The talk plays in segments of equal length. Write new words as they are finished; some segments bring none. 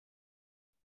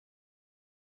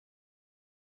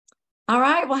All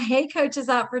right. Well, hey, Coaches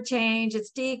Up for Change.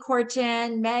 It's Dee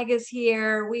Corchin. Meg is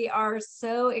here. We are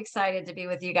so excited to be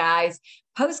with you guys.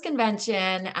 Post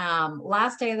convention,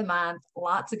 last day of the month,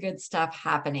 lots of good stuff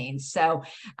happening. So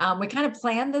we kind of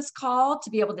planned this call to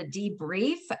be able to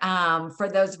debrief for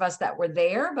those of us that were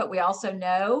there, but we also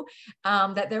know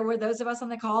that there were those of us on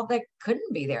the call that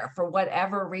couldn't be there for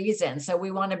whatever reason. So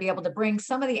we want to be able to bring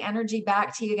some of the energy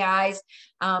back to you guys,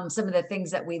 some of the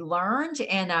things that we learned,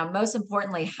 and most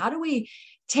importantly, how do we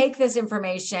take this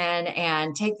information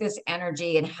and take this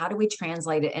energy and how do we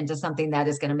translate it into something that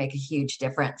is going to make a huge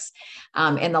difference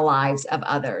in the lives of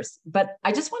others. But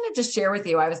I just wanted to share with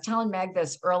you, I was telling Meg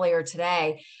this earlier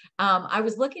today. I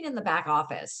was looking in the back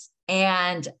office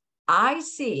and I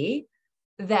see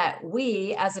that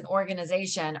we as an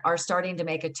organization are starting to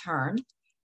make a turn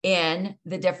in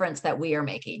the difference that we are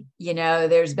making.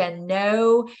 There's been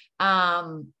no,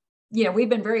 we've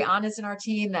been very honest in our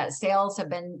team that sales have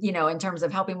been, in terms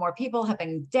of helping more people, have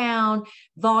been down,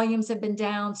 volumes have been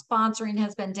down, sponsoring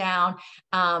has been down.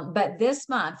 But this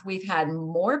month, we've had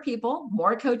more people,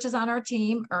 more coaches on our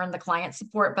team earn the client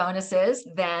support bonuses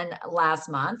than last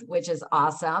month, which is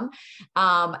awesome.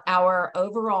 Our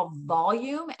overall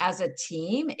volume as a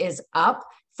team is up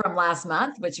from last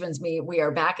month, which means we are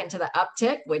back into the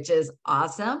uptick, which is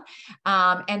awesome.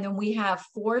 And then we have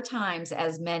 4 times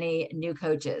as many new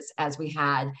coaches as we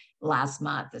had last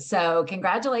month. So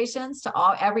congratulations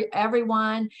to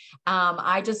everyone.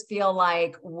 I just feel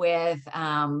like with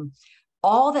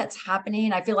all that's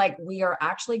happening, I feel like we are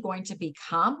actually going to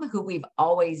become who we've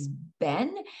always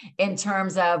been in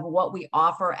terms of what we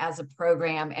offer as a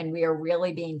program. And we are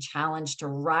really being challenged to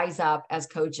rise up as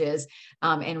coaches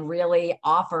and really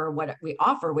offer what we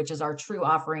offer, which is our true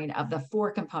offering of the 4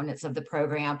 components of the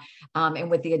program. And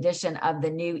with the addition of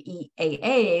the new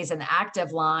EAAs and the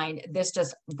active line, this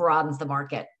just broadens the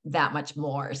market that much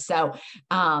more. So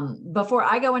before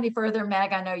I go any further,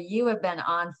 Meg, I know you have been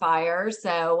on fire.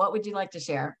 So what would you like to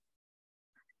share?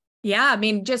 Yeah, I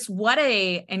mean, just what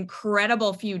a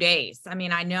incredible few days. I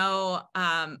mean, I know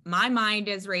my mind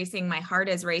is racing, my heart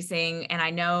is racing, and I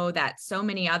know that so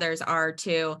many others are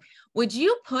too. Would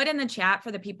you put in the chat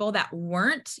for the people that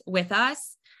weren't with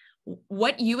us,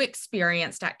 what you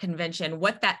experienced at convention,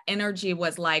 what that energy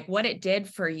was like, what it did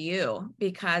for you?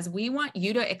 Because we want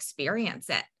you to experience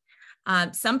it.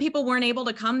 Some people weren't able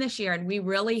to come this year, and we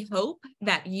really hope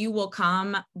that you will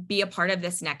come be a part of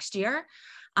this next year.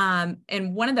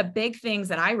 And one of the big things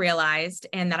that I realized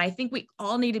and that I think we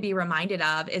all need to be reminded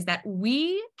of is that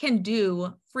we can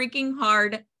do freaking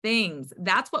hard things.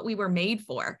 That's what we were made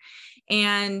for.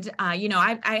 And,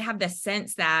 I have this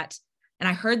sense that, and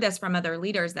I heard this from other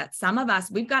leaders, that some of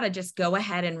us, we've got to just go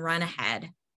ahead and run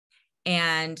ahead.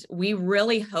 And we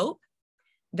really hope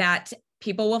that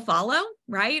people will follow,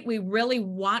 right?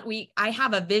 I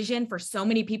have a vision for so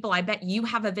many people. I bet you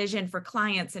have a vision for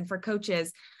clients and for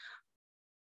coaches.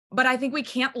 But I think we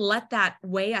can't let that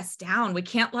weigh us down. We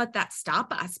can't let that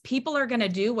stop us. People are going to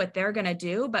do what they're going to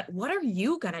do, but what are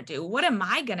you going to do? What am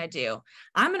I going to do?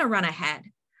 I'm going to run ahead.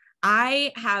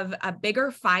 I have a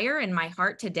bigger fire in my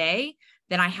heart today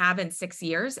than I have in 6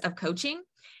 years of coaching.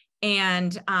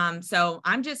 And so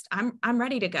I'm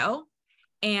ready to go.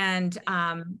 And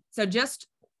so just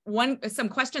some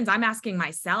questions I'm asking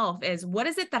myself is, what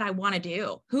is it that I want to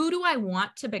do? Who do I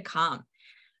want to become?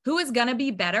 Who is going to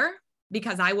be better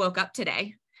because I woke up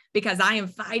today, because I am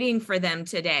fighting for them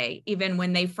today, even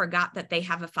when they forgot that they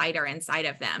have a fighter inside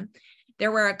of them?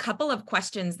 There were a couple of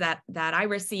questions that I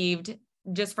received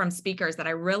just from speakers that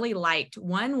I really liked.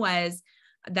 One was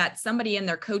that somebody in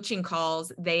their coaching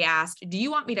calls, they asked, do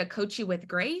you want me to coach you with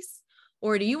grace?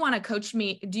 Or do you want to coach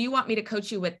me? Do you want me to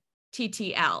coach you with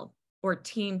TTL or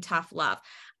Team Tough Love?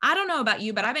 I don't know about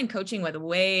you, but I've been coaching with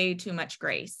way too much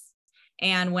grace.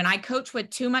 And when I coach with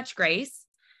too much grace,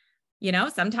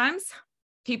 sometimes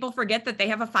people forget that they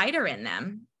have a fighter in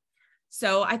them.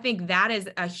 So I think that is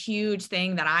a huge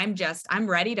thing that I'm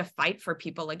ready to fight for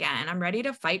people again. I'm ready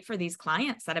to fight for these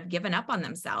clients that have given up on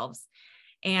themselves.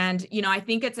 And, I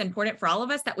think it's important for all of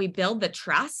us that we build the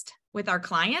trust with our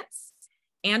clients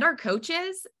and our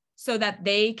coaches so that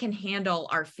they can handle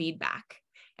our feedback.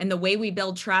 And the way we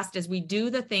build trust is we do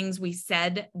the things we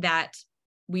said that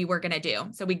we were going to do.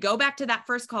 So we go back to that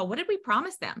first call. What did we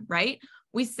promise them, right?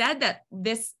 We said that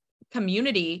this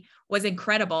community was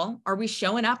incredible. Are we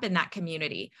showing up in that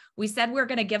community? We said we're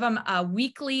going to give them a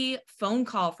weekly phone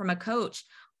call from a coach.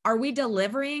 Are we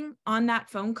delivering on that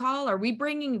phone call? Are we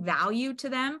bringing value to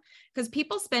them? Because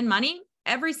people spend money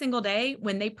every single day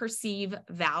when they perceive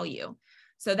value.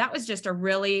 So that was just a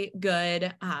really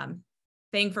good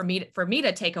thing for me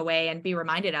to take away and be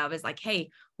reminded of is like, hey,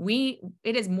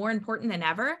 it is more important than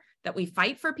ever that we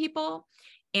fight for people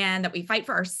and that we fight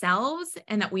for ourselves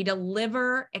and that we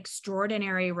deliver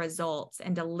extraordinary results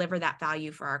and deliver that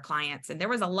value for our clients. And there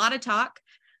was a lot of talk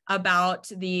about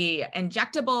the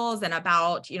injectables and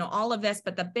about, all of this,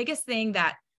 but the biggest thing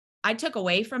that I took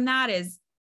away from that is,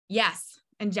 yes,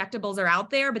 injectables are out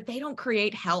there, but they don't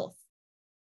create health.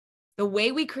 The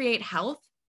way we create health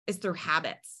is through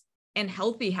habits and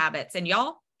healthy habits. And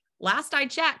y'all, last I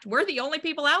checked, we're the only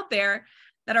people out there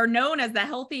that are known as the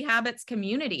healthy habits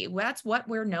community. That's what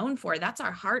we're known for. That's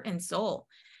our heart and soul.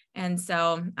 And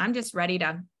so I'm just ready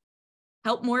to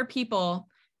help more people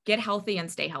get healthy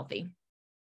and stay healthy.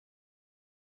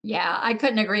 Yeah, I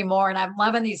couldn't agree more. And I'm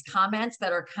loving these comments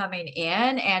that are coming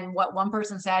in, and what one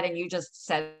person said, and you just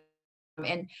said,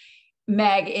 and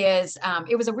Meg, is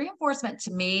it was a reinforcement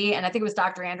to me. And I think it was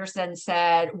Dr. Anderson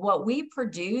said, what we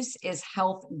produce is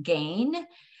health gain.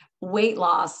 Weight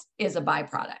loss is a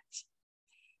byproduct.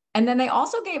 And then they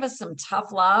also gave us some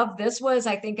tough love. This was,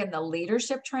 I think, in the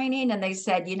leadership training. And they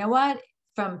said, you know what,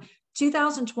 from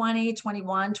 2020,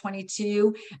 21,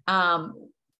 22,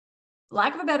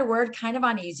 lack of a better word, kind of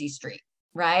on easy street,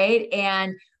 right?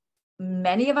 And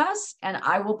many of us, and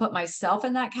I will put myself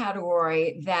in that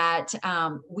category, that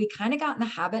we kind of got in the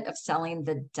habit of selling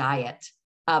the diet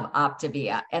of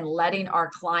Optavia and letting our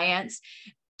clients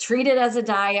treat it as a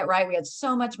diet, right? We had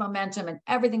so much momentum and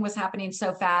everything was happening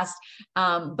so fast.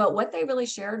 But what they really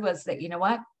shared was that, you know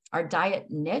what, our diet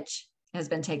niche has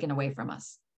been taken away from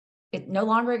us. It no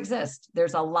longer exists.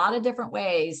 There's a lot of different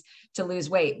ways to lose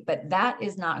weight, but that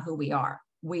is not who we are.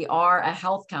 We are a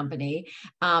health company.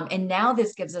 And now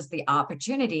this gives us the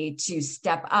opportunity to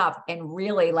step up and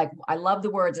really, like, I love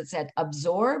the words it said,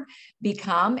 absorb,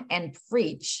 become, and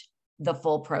preach the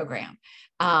full program,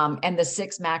 and the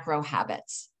 6 macro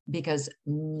habits, because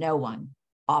no one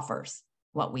offers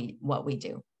what we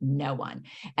do. No one.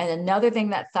 And another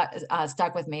thing that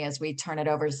stuck with me as we turn it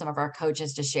over to some of our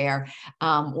coaches to share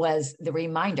was the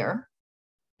reminder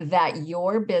that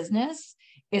your business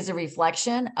is a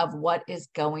reflection of what is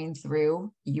going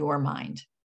through your mind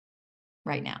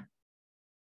right now,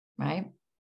 right?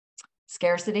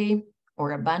 Scarcity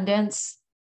or abundance,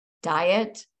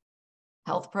 diet,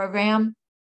 health program,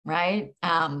 right?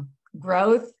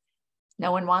 Growth.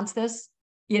 No one wants this.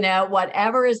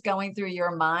 Whatever is going through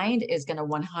your mind is going to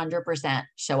 100%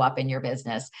 show up in your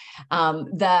business.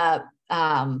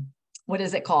 What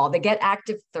is it called? The Get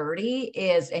Active 30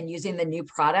 is, and using the new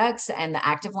products and the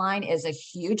Active line is a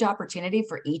huge opportunity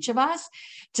for each of us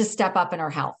to step up in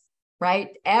our health, right?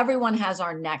 Everyone has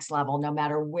our next level, no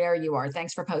matter where you are.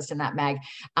 Thanks for posting that, Meg.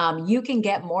 You can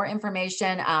get more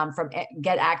information from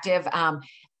Get Active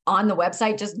on the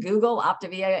website. Just Google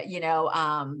Optavia,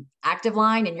 Active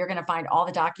line, and you're going to find all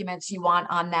the documents you want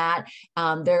on that.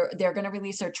 They're going to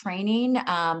release their training,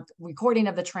 recording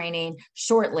of the training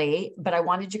shortly. But I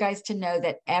wanted you guys to know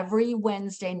that every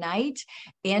Wednesday night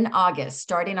in August,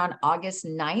 starting on August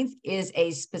 9th, is a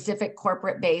specific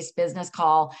corporate-based business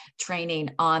call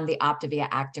training on the Optavia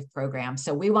Active program.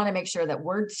 So we want to make sure that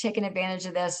we're taking advantage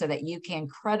of this so that you can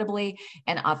credibly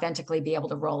and authentically be able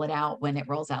to roll it out when it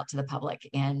rolls out to the public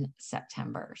in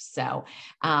September. So,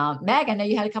 Meg, I know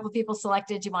you had a couple people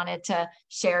selected you wanted to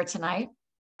share tonight.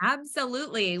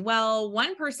 Absolutely. Well,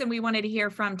 one person we wanted to hear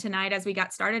from tonight as we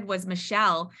got started was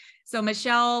Michelle. So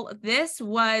Michelle, this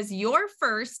was your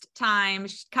first time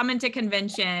coming to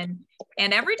convention.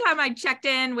 And every time I checked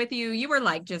in with you, you were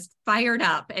like just fired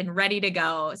up and ready to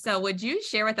go. So would you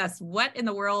share with us what in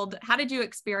the world, how did you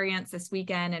experience this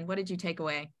weekend and what did you take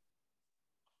away?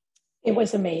 It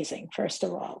was amazing, first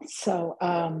of all. So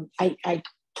I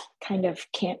kind of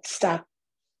can't stop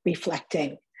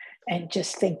reflecting and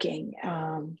just thinking,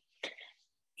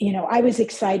 I was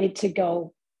excited to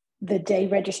go. The day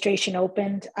registration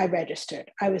opened, I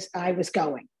registered. I was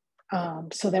going.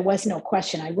 So there was no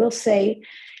question. I will say,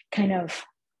 kind of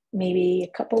maybe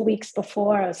a couple of weeks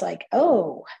before, I was like,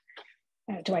 oh,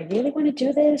 do I really want to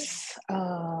do this?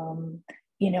 Am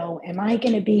I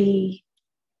going to be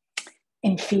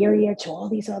inferior to all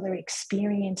these other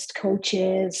experienced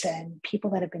coaches and people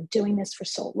that have been doing this for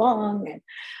so long?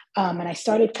 And I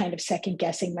started kind of second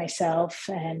guessing myself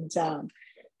and,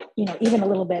 even a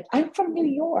little bit, I'm from New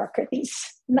York. Are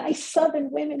these nice Southern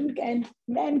women and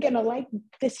men going to like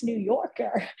this New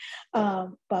Yorker?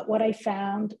 But what I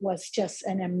found was just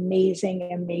an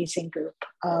amazing, amazing group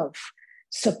of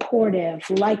supportive,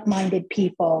 like-minded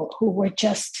people who were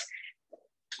just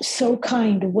so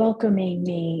kind, welcoming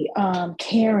me,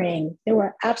 caring. There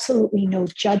were absolutely no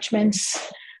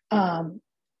judgments.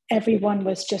 everyone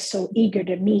was just so eager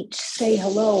to meet, say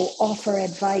hello, offer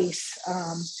advice.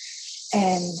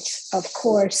 And of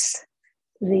course,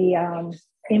 the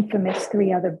infamous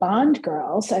 3 other Bond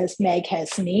girls, as Meg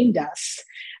has named us,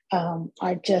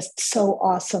 are just so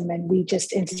awesome. And we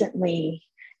just instantly,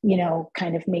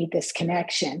 kind of made this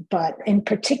connection. But in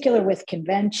particular with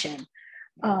convention,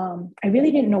 I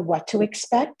really didn't know what to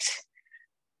expect.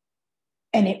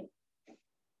 And it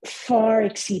far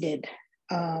exceeded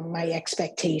my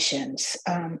expectations.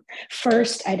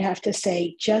 First, I'd have to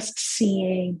say, just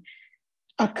seeing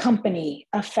a company,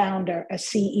 a founder, a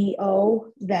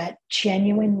CEO that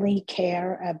genuinely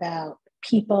care about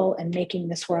people and making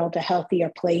this world a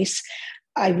healthier place.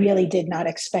 I really did not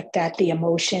expect that. The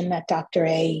emotion that Dr.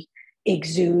 A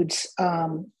exudes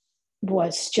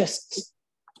was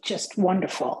just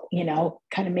wonderful,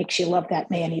 kind of makes you love that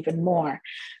man even more.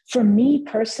 For me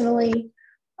personally,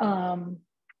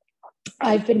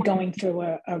 I've been going through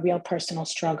a real personal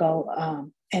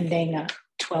struggle, ending a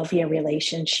 12-year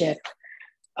relationship.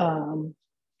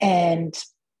 And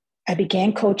I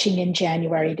began coaching in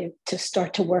January to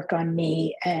start to work on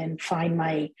me and find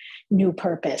my new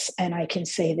purpose. And I can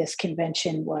say this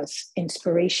convention was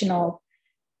inspirational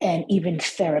and even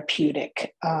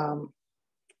therapeutic,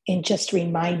 in just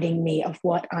reminding me of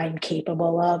what I'm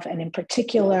capable of. And in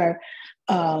particular,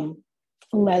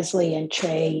 Leslie and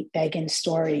Trey Began's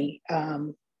story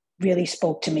really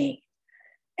spoke to me,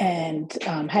 and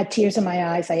had tears in my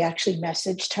eyes. I actually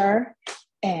messaged her,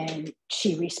 and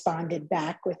she responded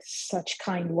back with such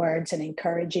kind words and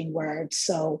encouraging words.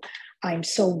 So I'm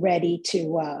so ready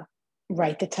to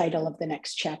write the title of the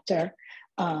next chapter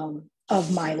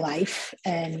of my life,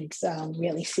 and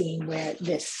really seeing where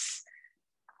this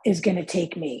is going to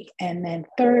take me. And then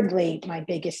thirdly, my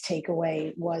biggest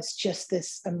takeaway was just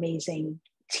this amazing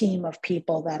team of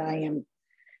people that I am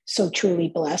so truly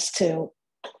blessed to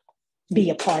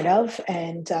be a part of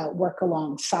and work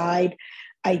alongside.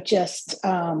 I just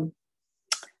so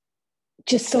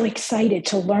excited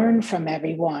to learn from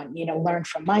everyone, learn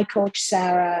from my coach,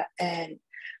 Sarah, and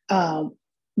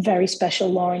very special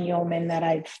Lauren Yeoman that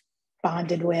I've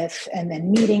bonded with, and then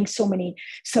meeting some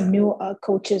new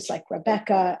coaches like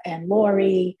Rebecca and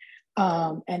Lori,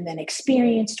 and then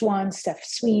experienced ones, Steph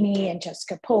Sweeney and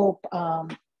Jessica Pope,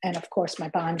 and of course my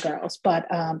Bond girls, but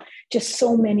just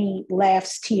so many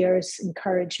laughs, tears,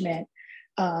 encouragement.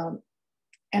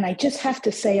 And I just have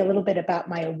to say a little bit about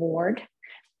my award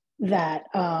that,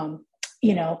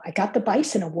 I got the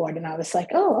Bison Award, and I was like,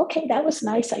 oh, okay, that was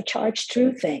nice. I charged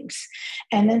through things.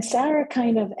 And then Sarah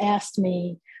kind of asked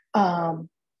me,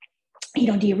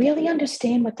 do you really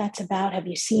understand what that's about? Have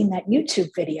you seen that YouTube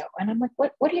video? And I'm like,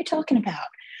 what are you talking about?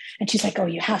 And she's like, oh,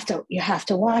 you have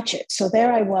to watch it. So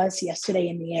there I was yesterday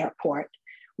in the airport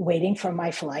waiting for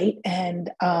my flight, and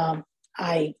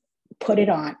I put it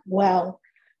on. Well,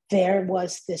 there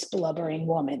was this blubbering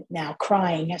woman now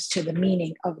crying as to the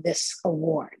meaning of this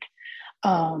award.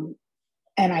 And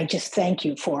I just thank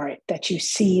you for it, that you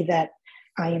see that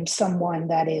I am someone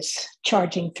that is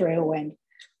charging through and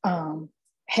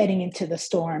heading into the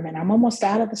storm, and I'm almost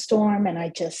out of the storm, and I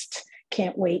just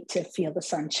can't wait to feel the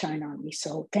sunshine on me.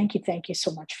 So thank you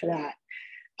so much for that.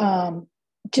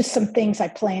 Just some things I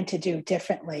plan to do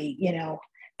differently,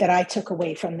 that I took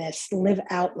away from this: live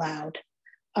out loud,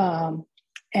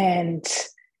 and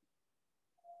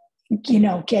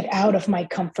get out of my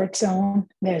comfort zone.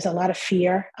 There's a lot of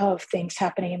fear of things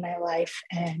happening in my life,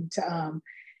 and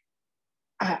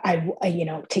I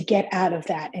to get out of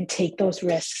that and take those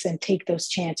risks and take those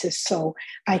chances so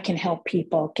I can help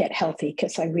people get healthy,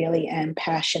 because I really am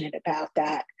passionate about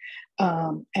that.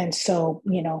 And so,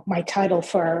 my title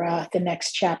for the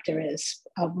next chapter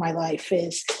of my life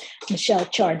is Michelle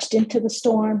Charged Into the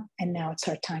Storm, and now it's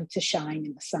her time to shine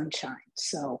in the sunshine.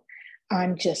 So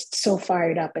I'm just so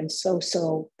fired up and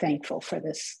so thankful for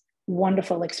this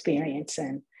wonderful experience,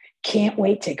 and can't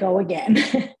wait to go again.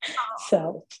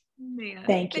 So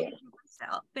thank you.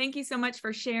 Michelle. Thank you so much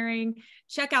for sharing.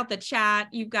 Check out the chat.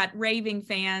 You've got raving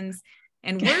fans,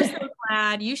 and we're so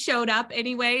glad you showed up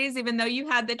anyways, even though you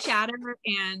had the chatter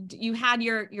and you had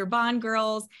your Bond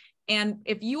girls. And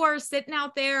if you are sitting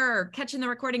out there or catching the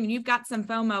recording and you've got some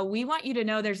FOMO, we want you to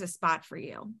know there's a spot for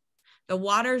you. The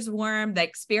water's warm. The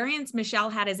experience Michelle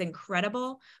had is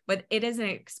incredible, but it is an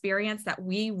experience that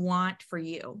we want for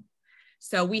you.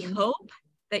 So we hope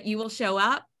that you will show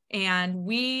up, and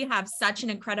we have such an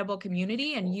incredible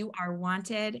community, and you are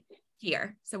wanted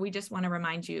here. So we just want to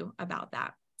remind you about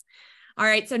that. All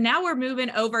right. So now we're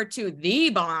moving over to the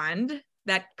Bond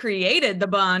that created the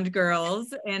Bond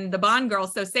girls and the Bond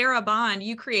girls. So Sarah Bond,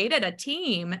 you created a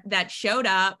team that showed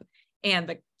up, and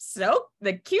the so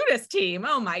the cutest team.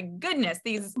 Oh my goodness.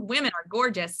 These women are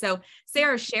gorgeous. So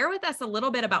Sarah, share with us a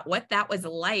little bit about what that was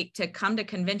like to come to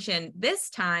convention this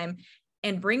time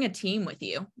and bring a team with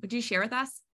you. Would you share with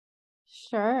us?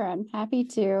 Sure, I'm happy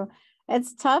to.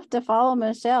 It's tough to follow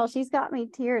Michelle. She's got me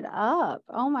teared up.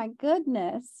 Oh my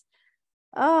goodness.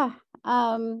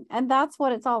 And that's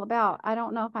what it's all about. I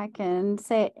don't know if I can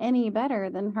say it any better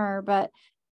than her, but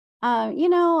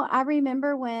I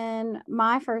remember when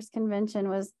my first convention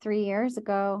was 3 years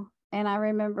ago, and I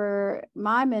remember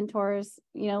my mentors,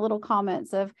 little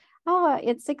comments of, oh,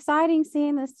 it's exciting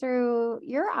seeing this through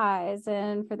your eyes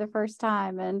and for the first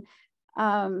time. And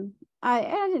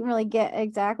I didn't really get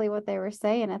exactly what they were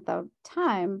saying at the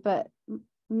time, but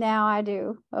now I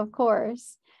do, of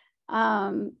course.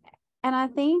 And I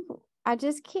think I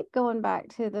just keep going back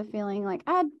to the feeling like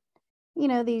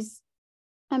these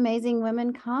amazing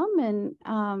women come,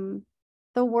 and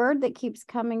the word that keeps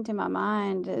coming to my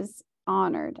mind is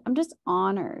honored. I'm just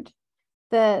honored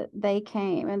that they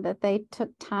came and that they took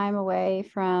time away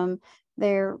from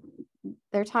their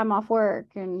time off work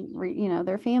and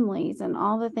their families and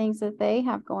all the things that they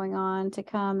have going on to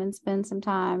come and spend some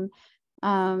time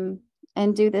and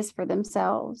do this for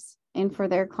themselves and for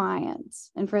their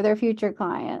clients and for their future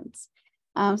clients.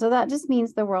 So that just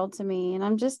means the world to me. And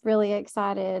I'm just really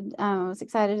excited. I was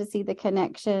excited to see the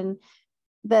connection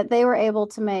that they were able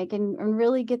to make and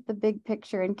really get the big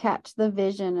picture and catch the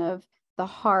vision of the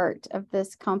heart of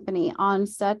this company on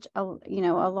such a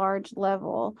large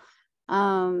level.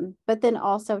 But then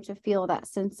also to feel that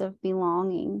sense of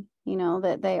belonging,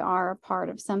 that they are a part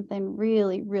of something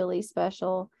really, really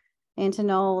special, and to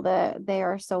know that they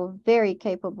are so very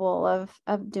capable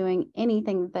of doing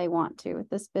anything that they want to with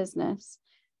this business.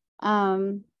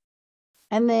 And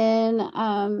then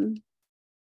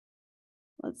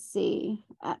let's see.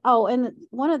 And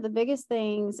one of the biggest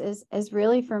things is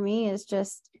really for me is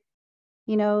just,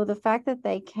 the fact that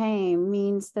they came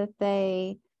means that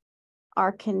they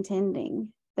are contending.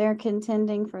 They're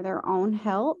contending for their own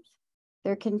health.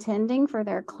 They're contending for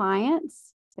their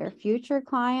clients, their future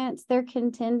clients. They're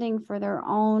contending for their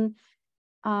own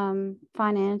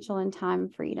financial and time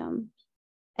freedom.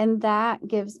 And that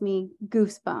gives me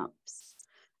goosebumps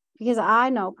because I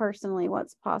know personally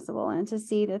what's possible, and to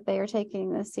see that they are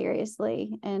taking this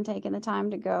seriously and taking the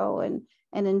time to go and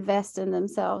invest in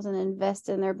themselves and invest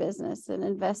in their business and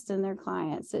invest in their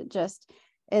clients. It just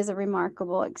is a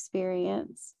remarkable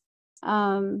experience.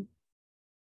 And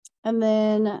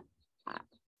then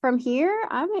from here,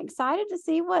 I'm excited to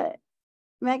see what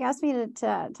Meg asked me to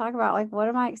talk about, like, what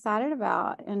am I excited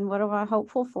about and what am I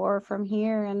hopeful for from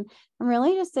here? And I'm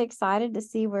really just excited to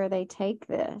see where they take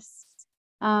this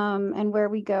and where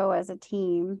we go as a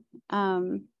team.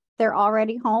 They're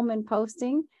already home and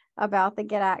posting about the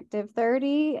Get Active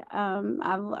 30.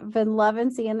 I've been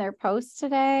loving seeing their posts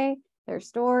today, their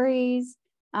stories.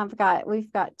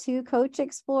 We've got 2 coach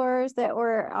explorers that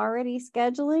we're already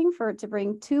scheduling to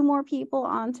bring 2 more people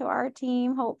onto our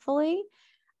team, hopefully,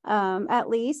 at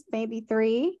least maybe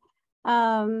 3.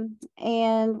 And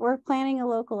we're planning a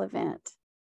local event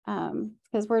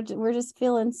because we're just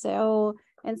feeling so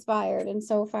inspired and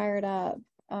so fired up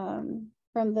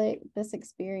from this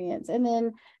experience. And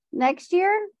then next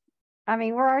year,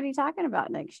 we're already talking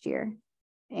about next year,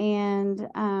 and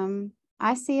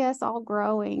I see us all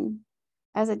growing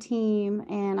as a team,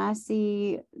 and I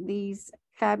see these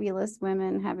fabulous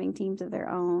women having teams of their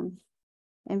own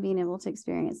and being able to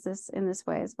experience this in this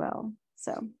way as well.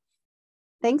 So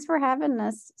thanks for having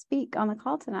us speak on the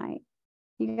call tonight.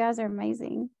 You guys are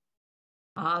amazing.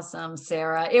 Awesome,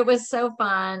 Sarah. It was so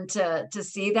fun to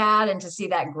see that and to see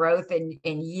that growth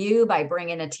in you by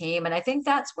bringing a team. And I think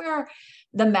that's where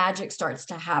the magic starts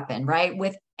to happen, right?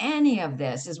 With any of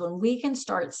this is when we can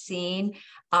start seeing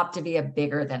Optavia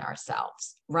bigger than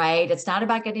ourselves, right? It's not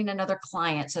about getting another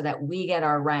client so that we get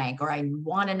our rank, or I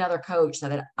want another coach so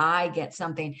that I get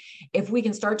something. If we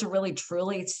can start to really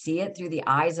truly see it through the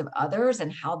eyes of others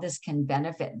and how this can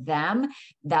benefit them,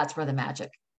 that's where the magic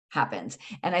happens.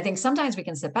 And I think sometimes we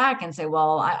can sit back and say,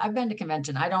 well, I've been to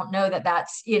convention. I don't know that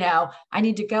that's, I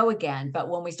need to go again. But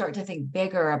when we start to think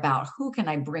bigger about who can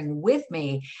I bring with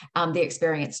me, the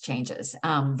experience changes.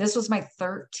 This was my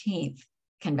 13th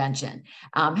convention,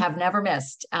 have never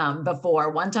missed before.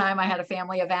 One time I had a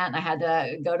family event. I had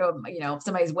to go to,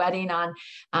 somebody's wedding on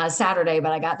Saturday,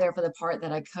 but I got there for the part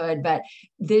that I could. But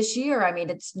this year,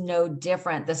 it's no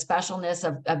different. The specialness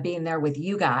of being there with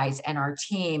you guys and our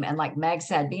team. And like Meg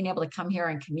said, being able to come here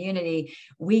in community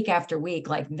week after week,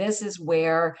 like this is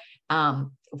where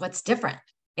what's different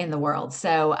in the world.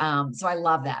 So, so I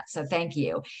love that. So thank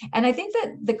you. And I think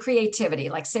that the creativity,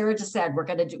 like Sarah just said,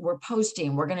 we're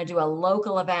posting, we're going to do a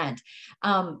local event.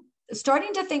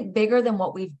 Starting to think bigger than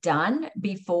what we've done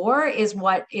before is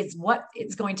what is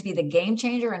going to be the game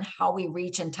changer and how we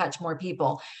reach and touch more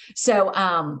people. So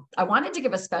I wanted to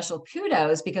give a special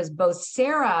kudos because both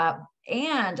Sarah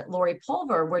and Lori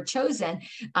Pulver were chosen.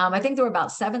 I think there were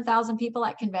about 7,000 people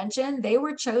at convention. They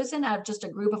were chosen out of just a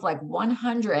group of like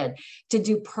 100 to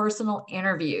do personal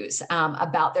interviews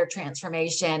about their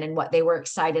transformation and what they were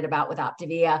excited about with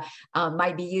Optavia.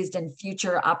 Might be used in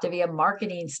future Optavia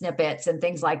marketing snippets and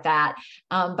things like that.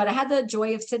 But I had the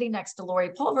joy of sitting next to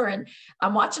Lori Pulver, and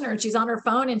I'm watching her and she's on her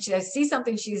phone and I see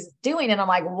something she's doing and I'm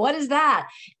like, what is that?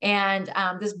 And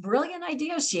this brilliant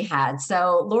idea she had.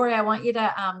 So Lori, I want you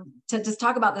to just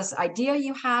talk about this idea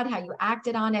you had, how you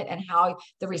acted on it, and how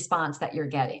the response that you're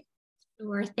getting.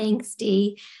 Sure. Thanks,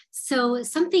 Dee. So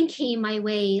something came my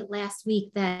way last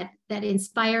week that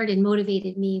inspired and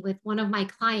motivated me with one of my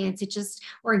clients. It just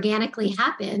organically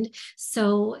happened.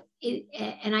 So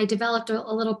and I developed a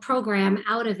little program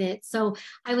out of it. So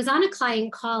I was on a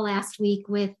client call last week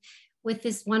with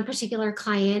this one particular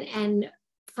client, and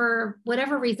for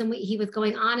whatever reason, he was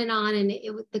going on, and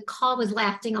the call was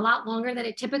lasting a lot longer than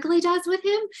it typically does with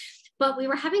him. But we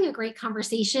were having a great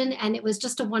conversation, and it was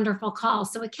just a wonderful call.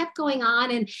 So it kept going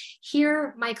on, and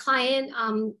here my client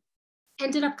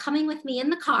ended up coming with me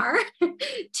in the car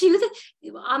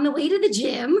on the way to the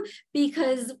gym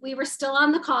because we were still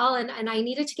on the call, and I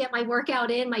needed to get my workout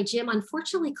in. My gym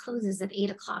unfortunately closes at 8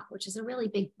 o'clock, which is a really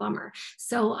big bummer.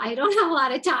 So I don't have a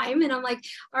lot of time, and I'm like,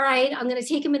 all right, I'm going to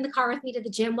take him in the car with me to the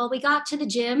gym. Well, we got to the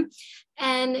gym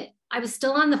and I was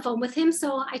still on the phone with him.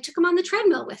 So I took him on the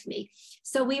treadmill with me.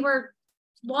 So we were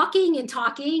walking and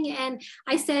talking, and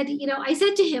I said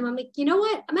to him, I'm like, you know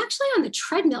what? I'm actually on the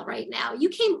treadmill right now. You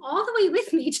came all the way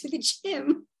with me to the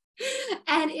gym.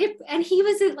 And he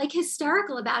was like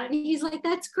hysterical about it. And he's like,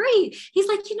 that's great. He's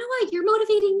like, you know what? You're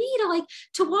motivating me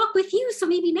to walk with you. So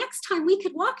maybe next time we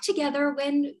could walk together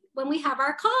when we have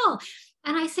our call.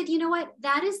 And I said, you know what?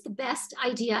 That is the best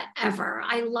idea ever.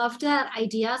 I loved that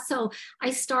idea. So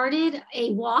I started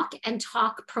a walk and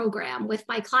talk program with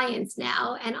my clients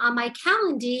now. And on my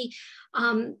calendar,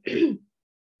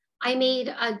 I made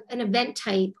an event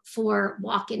type for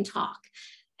walk and talk.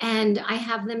 And I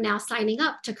have them now signing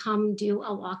up to come do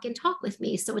a walk and talk with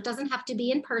me. So it doesn't have to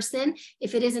be in person.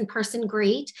 If it is in person,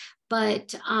 great.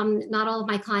 But not all of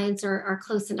my clients are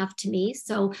close enough to me.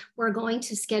 So we're going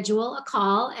to schedule a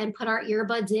call and put our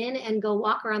earbuds in and go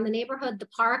walk around the neighborhood, the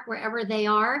park, wherever they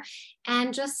are,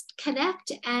 and just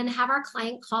connect and have our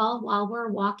client call while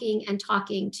we're walking and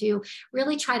talking to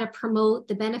really try to promote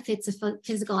the benefits of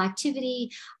physical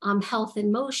activity, health and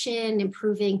motion,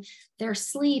 improving their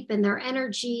sleep and their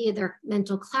energy, their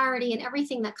mental clarity, and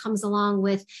everything that comes along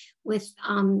with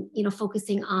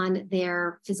focusing on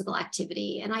their physical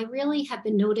activity. And I really have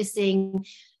been noticing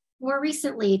more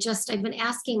recently, I've been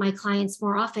asking my clients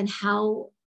more often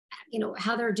how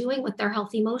they're doing with their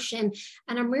healthy motion.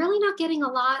 And I'm really not getting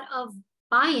a lot of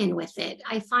buy-in with it.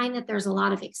 I find that there's a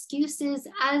lot of excuses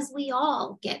as we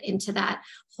all get into that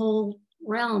whole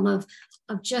realm of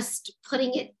just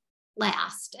putting it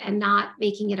last and not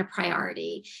making it a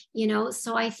priority,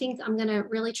 so I think I'm going to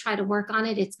really try to work on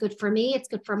it. It's good for me. It's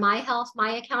good for my health,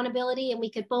 my accountability, and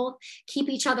we could both keep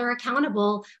each other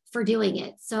accountable for doing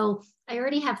it. So I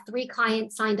already have 3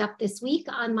 clients signed up this week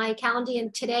on my calendar.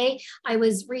 And today I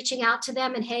was reaching out to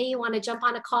them and, hey, you want to jump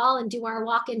on a call and do our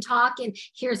walk and talk? And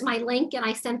here's my link. And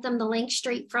I sent them the link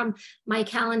straight from my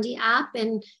Calendar app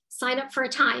and sign up for a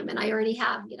time. And I already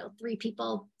have, 3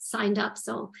 people signed up.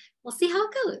 So we'll see how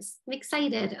it goes. I'm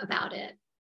excited about it.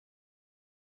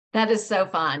 That is so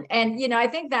fun. And, I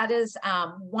think that is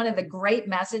one of the great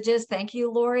messages. Thank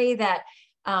you, Lori, that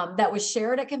was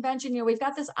shared at convention. We've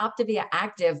got this Optavia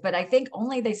active, but I think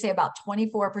only they say about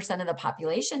 24% of the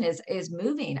population is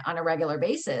moving on a regular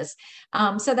basis.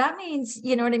 So that means,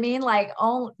 you know what I mean? Like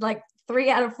 3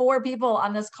 out of 4 people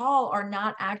on this call are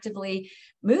not actively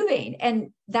moving. And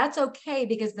that's okay,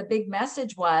 because the big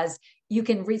message was you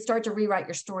can start to rewrite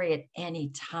your story at any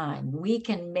time. We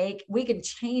can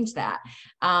change that.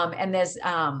 And this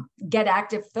Get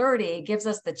Active 30 gives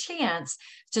us the chance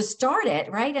to start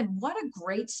it, right? And what a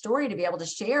great story to be able to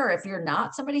share if you're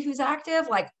not somebody who's active,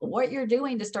 like what you're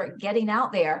doing to start getting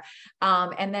out there.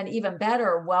 And then even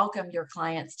better, welcome your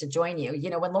clients to join you.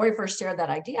 When Lori first shared that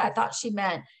idea, I thought she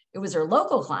meant it was her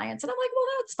local clients. And I'm like, well,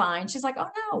 that's fine. She's like, oh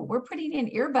no, we're putting in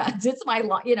earbuds. It's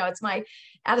my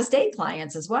out-of-state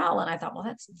clients as well. And I thought, well,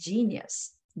 that's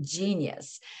genius.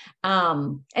 Genius.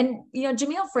 And,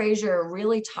 Jamil Frazier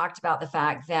really talked about the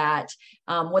fact that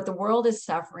what the world is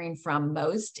suffering from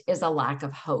most is a lack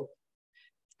of hope.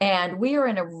 And we are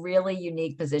in a really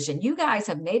unique position. You guys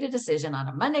have made a decision on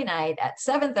a Monday night at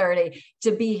 7:30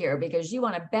 to be here because you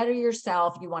want to better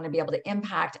yourself. You want to be able to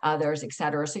impact others, et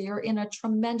cetera. So you're in a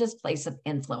tremendous place of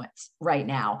influence right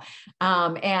now.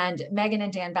 And Megan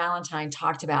and Dan Valentine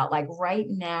talked about, like, right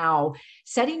now,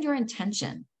 setting your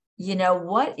intention.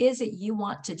 What is it you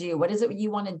want to do? What is it you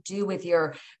want to do with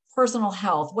your personal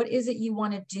health? What is it you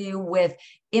want to do with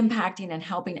impacting and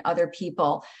helping other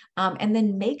people? And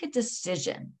then make a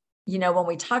decision. When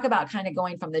we talk about kind of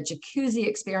going from the jacuzzi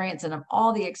experience and of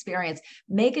all the experience,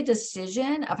 make a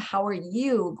decision of how are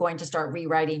you going to start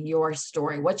rewriting your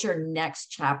story? What's your next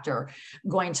chapter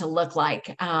going to look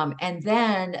like? And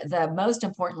then the most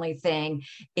importantly thing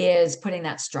is putting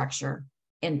that structure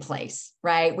in place,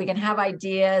 right? We can have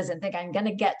ideas and think, I'm going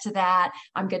to get to that,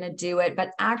 I'm going to do it, but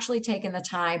actually taking the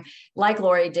time, like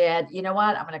Lori did, you know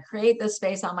what, I'm going to create this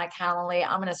space on my Calendly,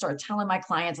 I'm going to start telling my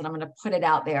clients and I'm going to put it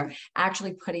out there,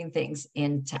 actually putting things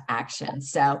into action.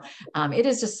 So it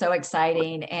is just so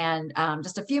exciting. And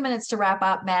just a few minutes to wrap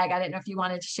up, Meg, I didn't know if you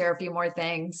wanted to share a few more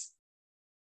things.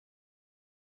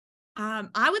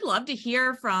 I would love to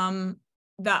hear from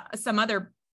some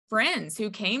other friends who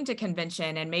came to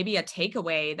convention and maybe a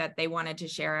takeaway that they wanted to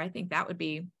share. I think that would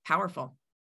be powerful.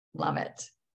 Love it.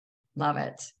 Love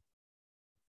it.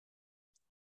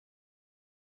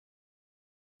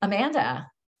 Amanda.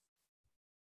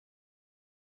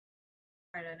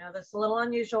 All right, I know this is a little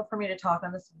unusual for me to talk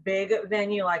on this big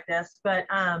venue like this, but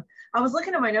I was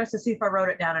looking at my notes to see if I wrote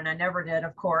it down, and I never did,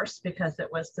 of course, because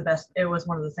it was the best. It was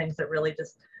one of the things that really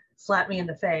just slapped me in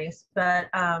the face. But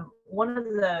one of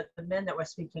the men that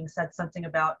was speaking said something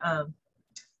about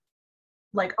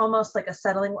like almost like a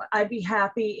settling. I'd be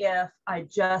happy if I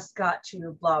just got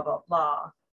to blah, blah,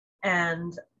 blah.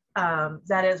 And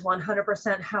that is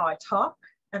 100% how I talk.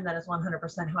 And that is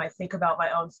 100% how I think about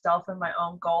my own self and my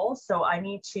own goals. So I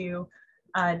need to,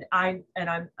 I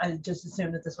just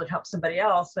assumed that this would help somebody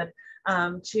else, but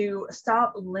to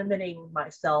stop limiting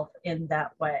myself in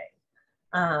that way.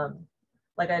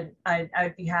 Like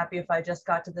I'd be happy if I just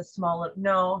got to this small,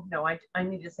 no, I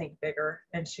need to think bigger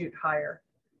and shoot higher.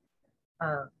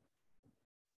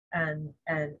 And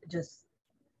just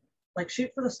like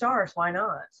shoot for the stars. Why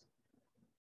not?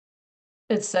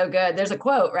 It's so good. There's a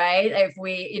quote, right? If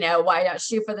we, why not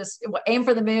aim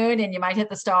for the moon and you might hit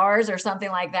the stars or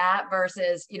something like that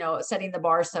versus, setting the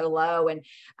bar so low. And,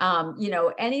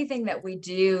 anything that we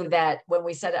do that when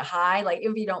we set it high, like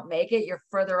if you don't make it, you're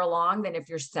further along than if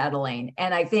you're settling.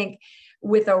 And I think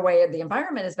with the way the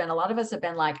environment has been, a lot of us have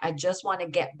been like, I just want to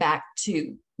get back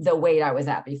to the weight I was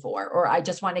at before, or I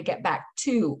just want to get back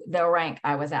to the rank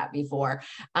I was at before.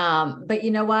 But you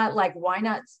know what, like, why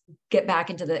not get back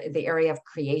into the area of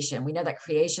creation? We know that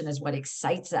creation is what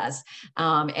excites us.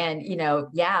 And,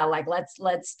 like, let's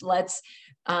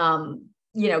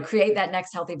create that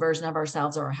next healthy version of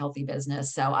ourselves or a healthy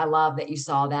business. So I love that you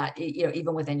saw that,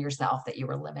 even within yourself, that you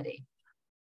were limiting.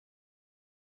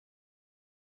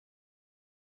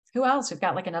 Who else? We've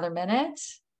got like another minute.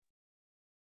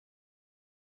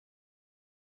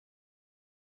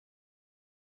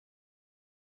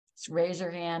 Just raise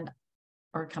your hand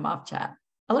or come off chat.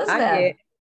 Elizabeth.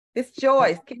 It's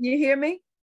Joyce. Can you hear me?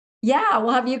 Yeah,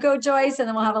 we'll have you go, Joyce, and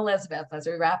then we'll have Elizabeth as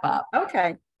we wrap up.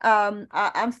 Okay.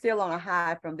 I'm still on a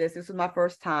high from this. This was my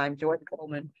first time, Joyce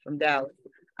Coleman from Dallas.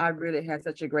 I really had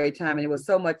such a great time, and it was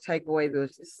so much takeaway. There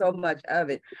was just so much of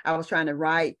it. I was trying to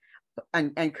write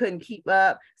and couldn't keep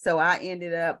up. So I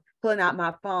ended up pulling out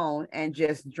my phone and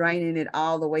just draining it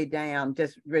all the way down,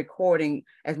 just recording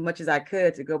as much as I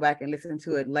could to go back and listen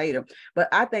to it later. But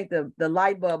I think the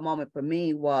light bulb moment for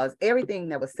me was everything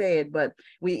that was said, but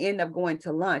we ended up going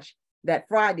to lunch that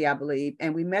Friday, I believe,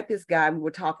 and we met this guy. We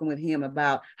were talking with him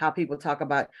about how people talk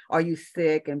about, are you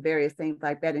sick, and various things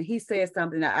like that. And he said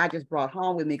something that I just brought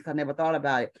home with me because I never thought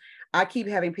about it. I keep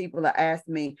having people that ask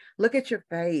me, look at your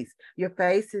face. Your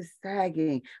face is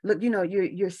sagging. Look,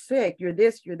 you're sick. You're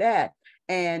this, you're that.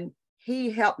 And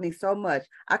he helped me so much.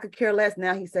 I could care less.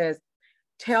 Now he says,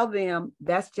 tell them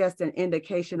that's just an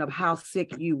indication of how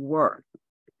sick you were.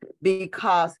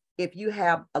 Because if you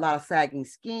have a lot of sagging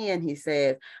skin, he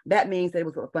says, that means there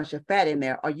was a bunch of fat in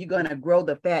there. Are you going to grow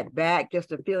the fat back just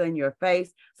to fill in your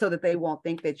face so that they won't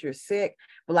think that you're sick?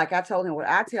 But like I told him, what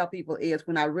I tell people is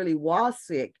when I really was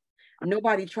sick,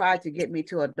 nobody tried to get me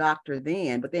to a doctor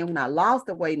then. But then when I lost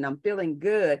the weight and I'm feeling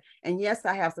good, and yes,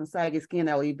 I have some sagging skin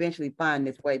that will eventually find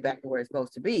its way back to where it's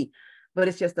supposed to be. But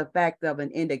it's just the fact of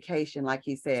an indication, like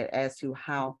he said, as to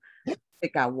how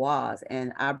sick I was.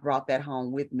 And I brought that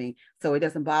home with me. So it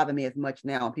doesn't bother me as much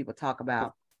now when people talk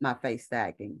about my face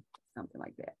sagging, something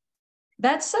like that.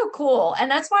 That's so cool.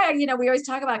 And that's why, we always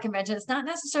talk about convention. It's not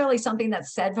necessarily something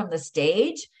that's said from the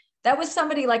stage. That was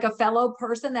somebody like a fellow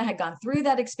person that had gone through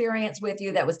that experience with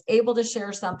you, that was able to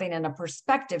share something in a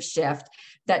perspective shift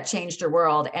that changed your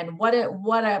world. And what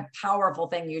a powerful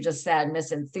thing you just said,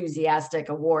 Miss Enthusiastic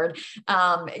Award.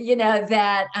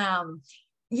 That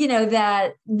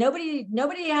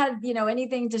nobody had,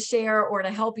 anything to share or to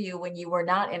help you when you were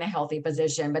not in a healthy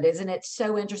position. But isn't it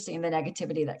so interesting, the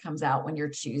negativity that comes out when you're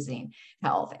choosing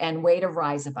health, and way to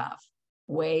rise above.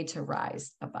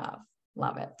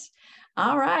 Love it.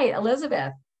 All right,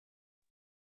 Elizabeth.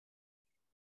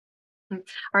 All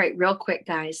right, real quick,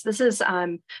 guys. This is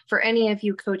for any of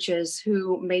you coaches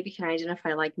who maybe can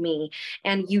identify like me,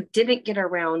 and you didn't get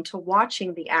around to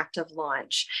watching the Active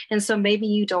launch. And so maybe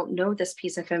you don't know this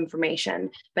piece of information,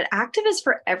 but Active is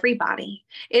for everybody.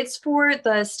 It's for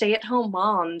the stay-at-home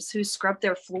moms who scrub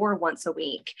their floor once a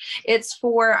week. It's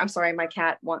for, I'm sorry, my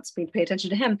cat wants me to pay attention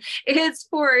to him. It's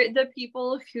for the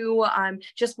people who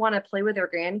just want to play with their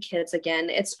grandkids again.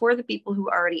 It's for the people who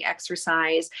already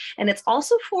exercise. And it's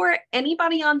also for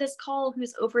anybody on this call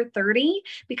who's over 30,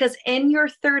 because in your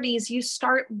 30s, you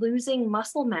start losing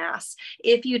muscle mass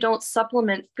if you don't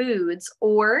supplement foods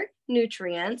or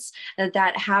nutrients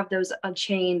that have those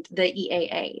unchained, the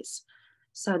EAAs.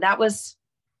 So that was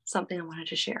something I wanted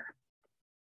to share.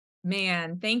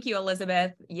 Man, thank you,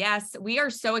 Elizabeth. Yes, we are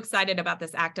so excited about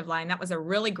this Active line. That was a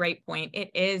really great point.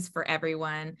 It is for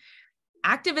everyone.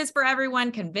 Active is for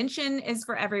everyone. Convention is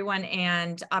for everyone.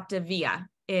 And Optavia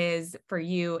is for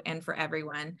you and for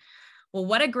everyone. Well,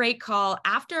 what a great call.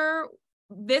 After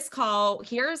this call,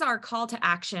 here's our call to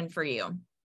action for you.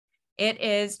 It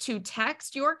is to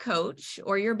text your coach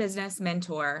or your business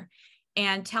mentor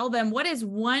and tell them what is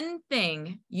one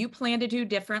thing you plan to do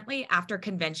differently after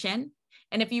convention.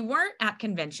 And if you weren't at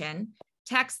convention,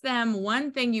 text them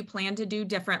one thing you plan to do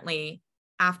differently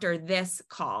after this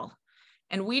call.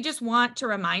 And we just want to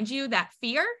remind you that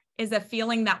fear is a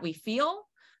feeling that we feel,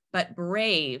 but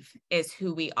brave is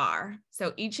who we are.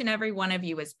 So each and every one of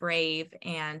you is brave,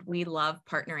 and we love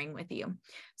partnering with you.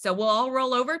 So we'll all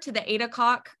roll over to the 8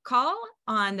 o'clock call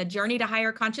on the Journey to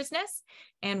Higher Consciousness,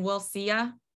 and we'll see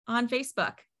you on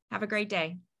Facebook. Have a great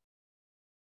day.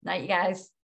 Night, you guys.